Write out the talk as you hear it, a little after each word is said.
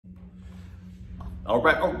All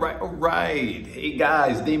right. Hey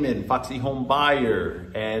guys, Damon, Foxy Home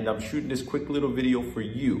Buyer, and I'm shooting this quick little video for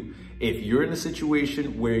you. If you're in a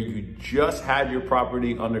situation where you just had your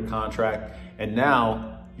property under contract and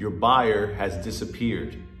now your buyer has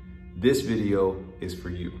disappeared, this video is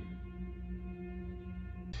for you.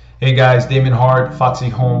 Hey guys, Damon Hart, Foxy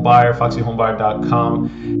Home Buyer,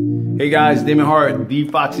 foxyhomebuyer.com. Hey guys, Damon Hart, the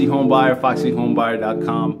Foxy Home Buyer,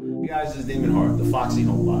 foxyhomebuyer.com. Hey guys, this is Damon Hart, the Foxy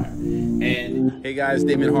Home Buyer. And hey guys,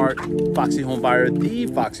 Damon Hart, Foxy Home Buyer, the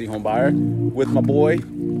Foxy Home Buyer, with my boy,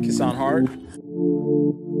 Kisan Hart.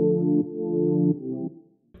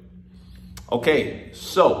 Okay,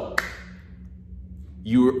 so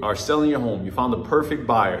you are selling your home, you found the perfect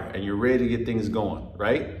buyer, and you're ready to get things going,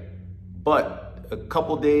 right? But a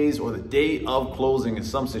couple days or the day of closing in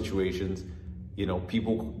some situations, you know,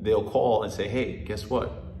 people, they'll call and say, hey, guess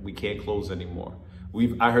what? We can't close anymore.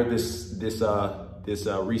 I heard this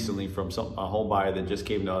recently from a home buyer that just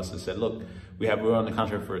came to us and said, look, we're on the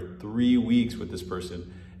contract for 3 weeks with this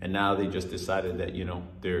person, and now they just decided that, you know,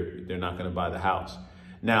 they're not going to buy the house.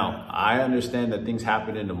 Now, I understand that things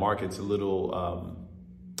happen in the market's a little,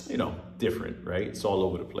 you know, different, right? It's all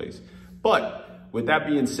over the place. But with that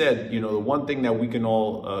being said, you know, the one thing that we can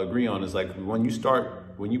all agree on is like when you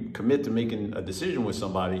commit to making a decision with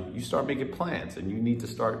somebody, you start making plans, and you need to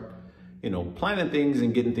start, you know, planning things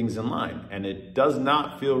and getting things in line. And it does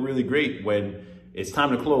not feel really great when it's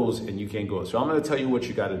time to close and you can't go. So I'm going to tell you what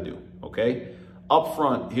you got to do. Okay. Up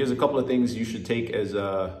front, here's a couple of things you should take as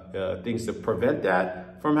things to prevent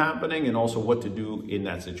that from happening, and also what to do in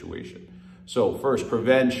that situation. So first,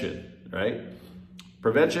 prevention, right?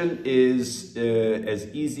 Prevention is as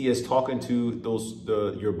easy as talking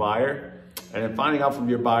to your buyer and then finding out from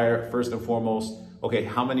your buyer, first and foremost, okay,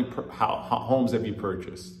 how many homes have you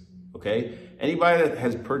purchased? Okay, anybody that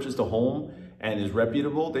has purchased a home and is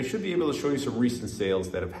reputable, they should be able to show you some recent sales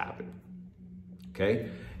that have happened. Okay,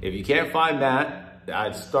 if you can't find that,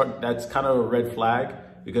 that's kind of a red flag,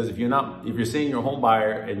 because if you're saying you're a home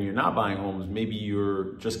buyer and you're not buying homes, maybe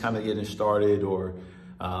you're just kind of getting started, or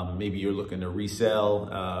maybe you're looking to resell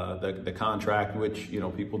the contract, which, you know,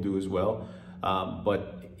 people do as well.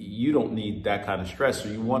 But you don't need that kind of stress. So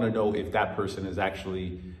you want to know if that person has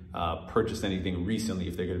actually purchased anything recently,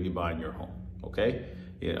 if they're going to be buying your home. Okay.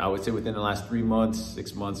 Yeah, I would say within the last 3 months,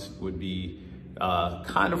 6 months would be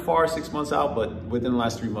kind of far, 6 months out, but within the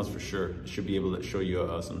last 3 months for sure, should be able to show you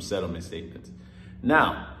some settlement statements.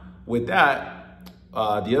 Now, with that,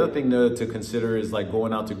 the other thing to consider is like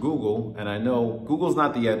going out to Google. And I know Google's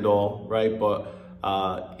not the end all, right? But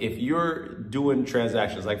if you're doing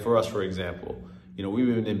transactions, like for us, for example, you know,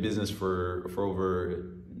 we've been in business for over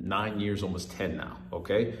 9 years, almost 10 now,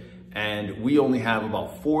 okay? And we only have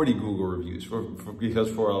about 40 Google reviews because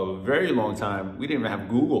for a very long time, we didn't even have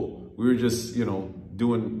Google. We were just, you know,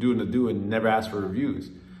 doing and never asked for reviews.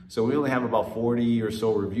 So we only have about 40 or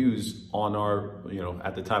so reviews on our, you know,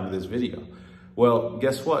 at the time of this video. Well,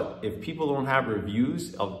 guess what? If people don't have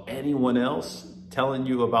reviews of anyone else telling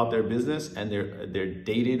you about their business, and they're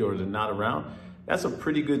dated or they're not around, that's a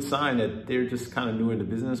pretty good sign that they're just kind of new in the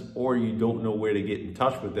business, or you don't know where to get in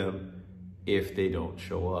touch with them if they don't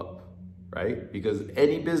show up, right? Because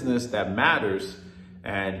any business that matters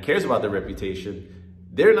and cares about their reputation,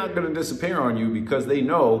 they're not going to disappear on you, because they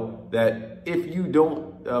know that if you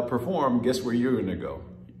don't perform, guess where you're going to go?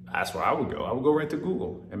 That's where I would go. I would go right to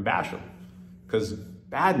Google and bash them, because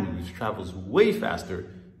bad news travels way faster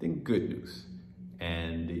than good news.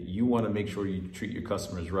 And you want to make sure you treat your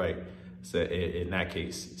customers right, so in that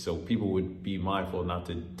case, so people would be mindful not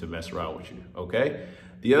to mess around with you, okay?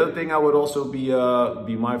 The other thing I would also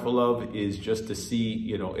be mindful of is just to see,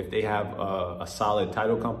 you know, if they have a solid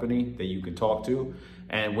title company that you can talk to.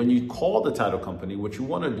 And when you call the title company, what you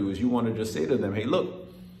want to do is you want to just say to them, hey,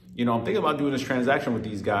 look, you know, I'm thinking about doing this transaction with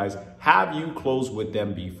these guys. Have you closed with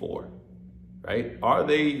them before, right? Are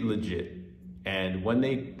they legit? And when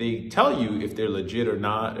they tell you if they're legit or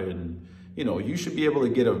not, and, you know, you should be able to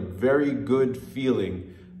get a very good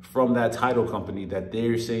feeling from that title company that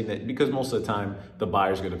they're saying that, because most of the time the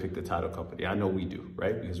buyer's going to pick the title company. I know we do,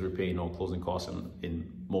 right? Because we're paying all closing costs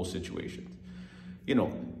in most situations. You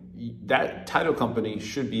know, that title company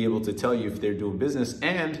should be able to tell you if they're doing business,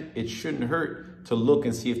 and it shouldn't hurt to look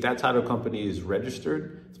and see if that title company is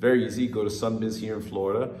registered. It's very easy. Go to Sunbiz here in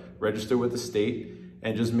Florida, register with the state,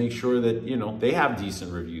 and just make sure that, you know, they have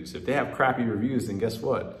decent reviews. If they have crappy reviews, then guess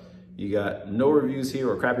what? You got no reviews here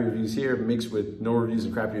or crappy reviews here mixed with no reviews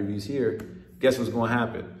and crappy reviews here. Guess what's going to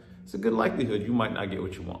happen? It's a good likelihood you might not get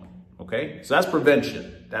what you want. Okay, so that's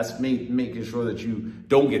prevention. That's making sure that you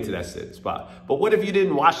don't get to that spot. But what if you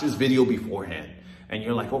didn't watch this video beforehand And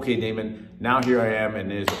you're like, okay, Damon, now here I am, and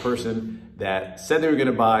there's a person that said they were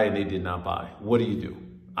gonna buy and they did not buy. What do you do?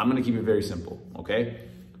 I'm gonna keep it very simple, okay?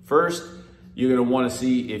 First, you're gonna wanna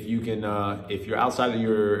see if you can, if you're outside of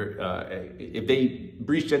your, if they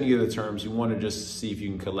breached any of the terms, you wanna just see if you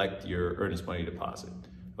can collect your earnest money deposit,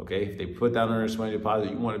 okay? If they put down an earnest money deposit,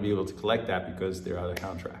 you wanna be able to collect that because they're out of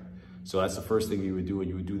contract. So that's the first thing you would do, and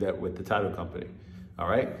you would do that with the title company, all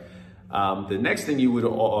right? The next thing you would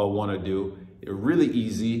wanna do, really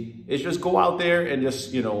easy, is just go out there and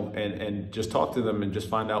just, you know, and just talk to them and just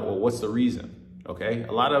find out, well, what's the reason, okay?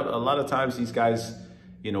 A lot of times these guys,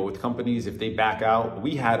 you know, with companies, if they back out,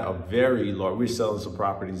 we had a very large, we were selling some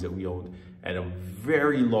properties that we owned, and a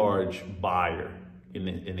very large buyer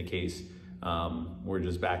in the case, we're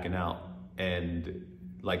just backing out. And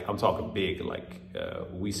like, I'm talking big, like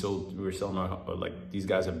we were selling our, like these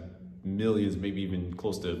guys have millions, maybe even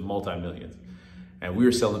close to multi-millions. And we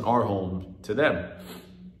were selling our home to them.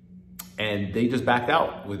 And they just backed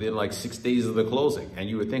out within like 6 days of the closing. And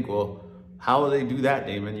you would think, well, how would they do that,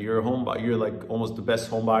 Damon? You're a home buyer. You're like almost the best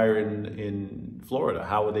home buyer in Florida.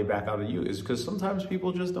 How would they back out of you? It's because sometimes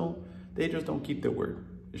people just don't keep their word.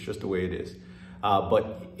 It's just the way it is.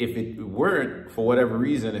 But if it weren't, for whatever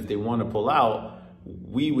reason, if they want to pull out,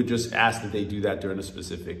 we would just ask that they do that during a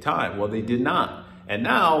specific time. Well, they did not. And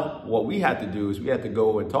now what we had to do is we had to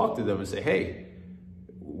go and talk to them and say, hey,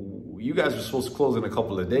 you guys are supposed to close in a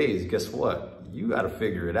couple of days. Guess what? You got to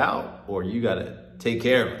figure it out, or you got to take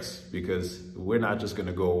care of us, because we're not just going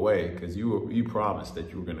to go away because you promised that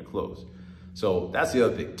you were going to close. So that's the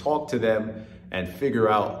other thing. Talk to them and figure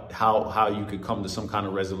out how you could come to some kind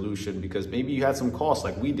of resolution, because maybe you had some costs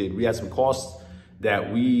like we did. We had some costs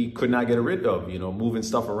that we could not get rid of, you know, moving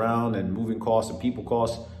stuff around and moving costs and people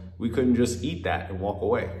costs. We couldn't just eat that and walk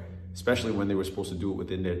away, especially when they were supposed to do it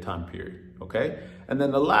within their time period, okay? And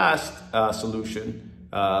then the last solution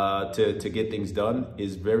to get things done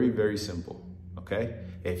is very, very simple, okay?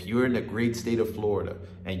 If you're in the great state of Florida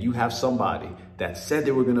and you have somebody that said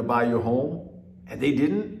they were gonna buy your home and they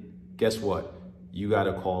didn't, guess what? You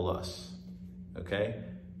gotta call us, okay?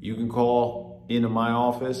 You can call into my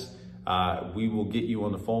office. We will get you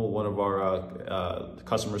on the phone with one of our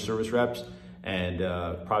customer service reps, and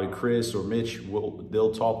probably Chris or Mitch,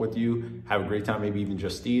 they'll talk with you, have a great time, maybe even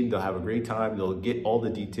Justine, they'll have a great time, they'll get all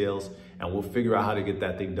the details, and we'll figure out how to get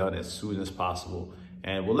that thing done as soon as possible.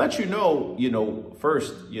 And we'll let you know,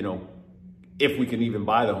 first, if we can even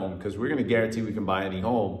buy the home, because we're gonna guarantee we can buy any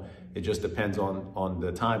home. It just depends on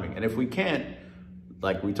the timing. And if we can't,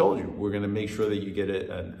 like we told you, we're gonna make sure that you get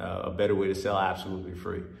a better way to sell absolutely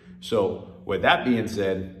free. So with that being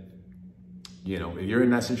said, if you're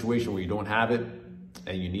in that situation where you don't have it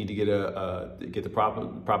and you need to get the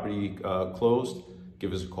property closed,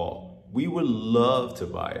 give us a call. We would love to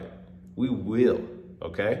buy it. We will,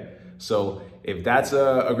 okay? So if that's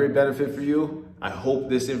a great benefit for you, I hope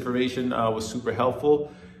this information was super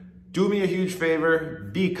helpful. Do me a huge favor,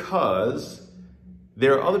 because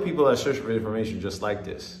there are other people that search for information just like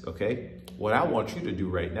this, okay? What I want you to do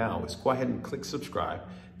right now is go ahead and click subscribe,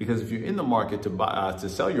 because if you're in the market to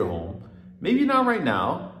sell your home, maybe not right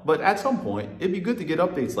now, but at some point, it'd be good to get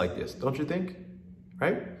updates like this, don't you think?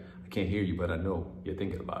 Right? I can't hear you, but I know you're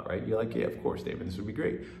thinking about it, right? You're like, yeah, of course, David, this would be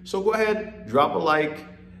great. So go ahead, drop a like,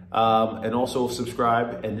 and also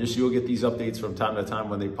subscribe, and just you'll get these updates from time to time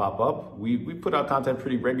when they pop up. We put out content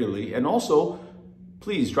pretty regularly. And also,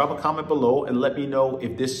 please drop a comment below and let me know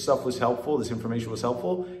if this stuff was helpful, this information was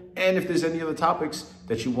helpful, and if there's any other topics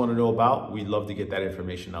that you want to know about. We'd love to get that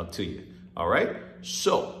information out to you. All right?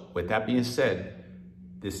 So, with that being said,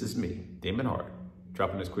 this is me, Damon Hart,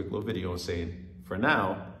 dropping this quick little video and saying, for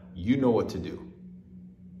now, you know what to do.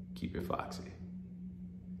 Keep it foxy.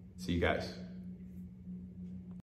 See you guys.